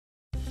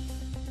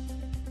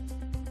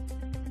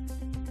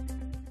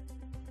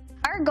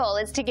Our goal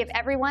is to give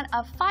everyone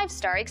a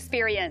 5-star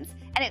experience,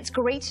 and it's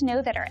great to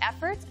know that our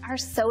efforts are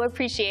so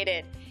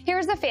appreciated.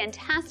 Here's a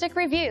fantastic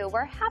review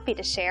we're happy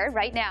to share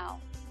right now.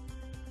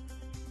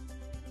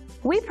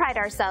 We pride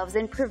ourselves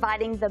in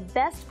providing the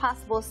best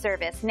possible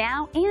service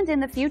now and in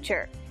the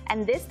future,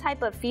 and this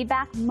type of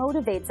feedback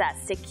motivates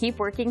us to keep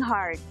working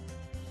hard.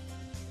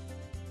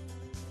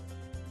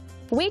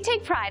 We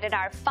take pride in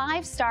our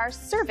 5-star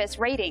service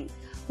rating.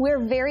 We're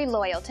very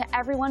loyal to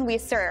everyone we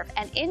serve,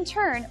 and in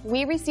turn,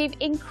 we receive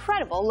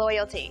incredible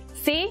loyalty.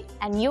 See,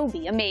 and you'll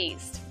be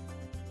amazed.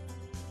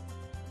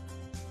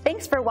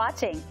 Thanks for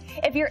watching.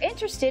 If you're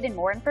interested in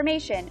more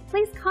information,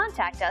 please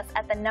contact us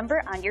at the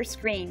number on your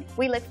screen.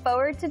 We look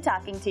forward to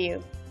talking to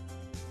you.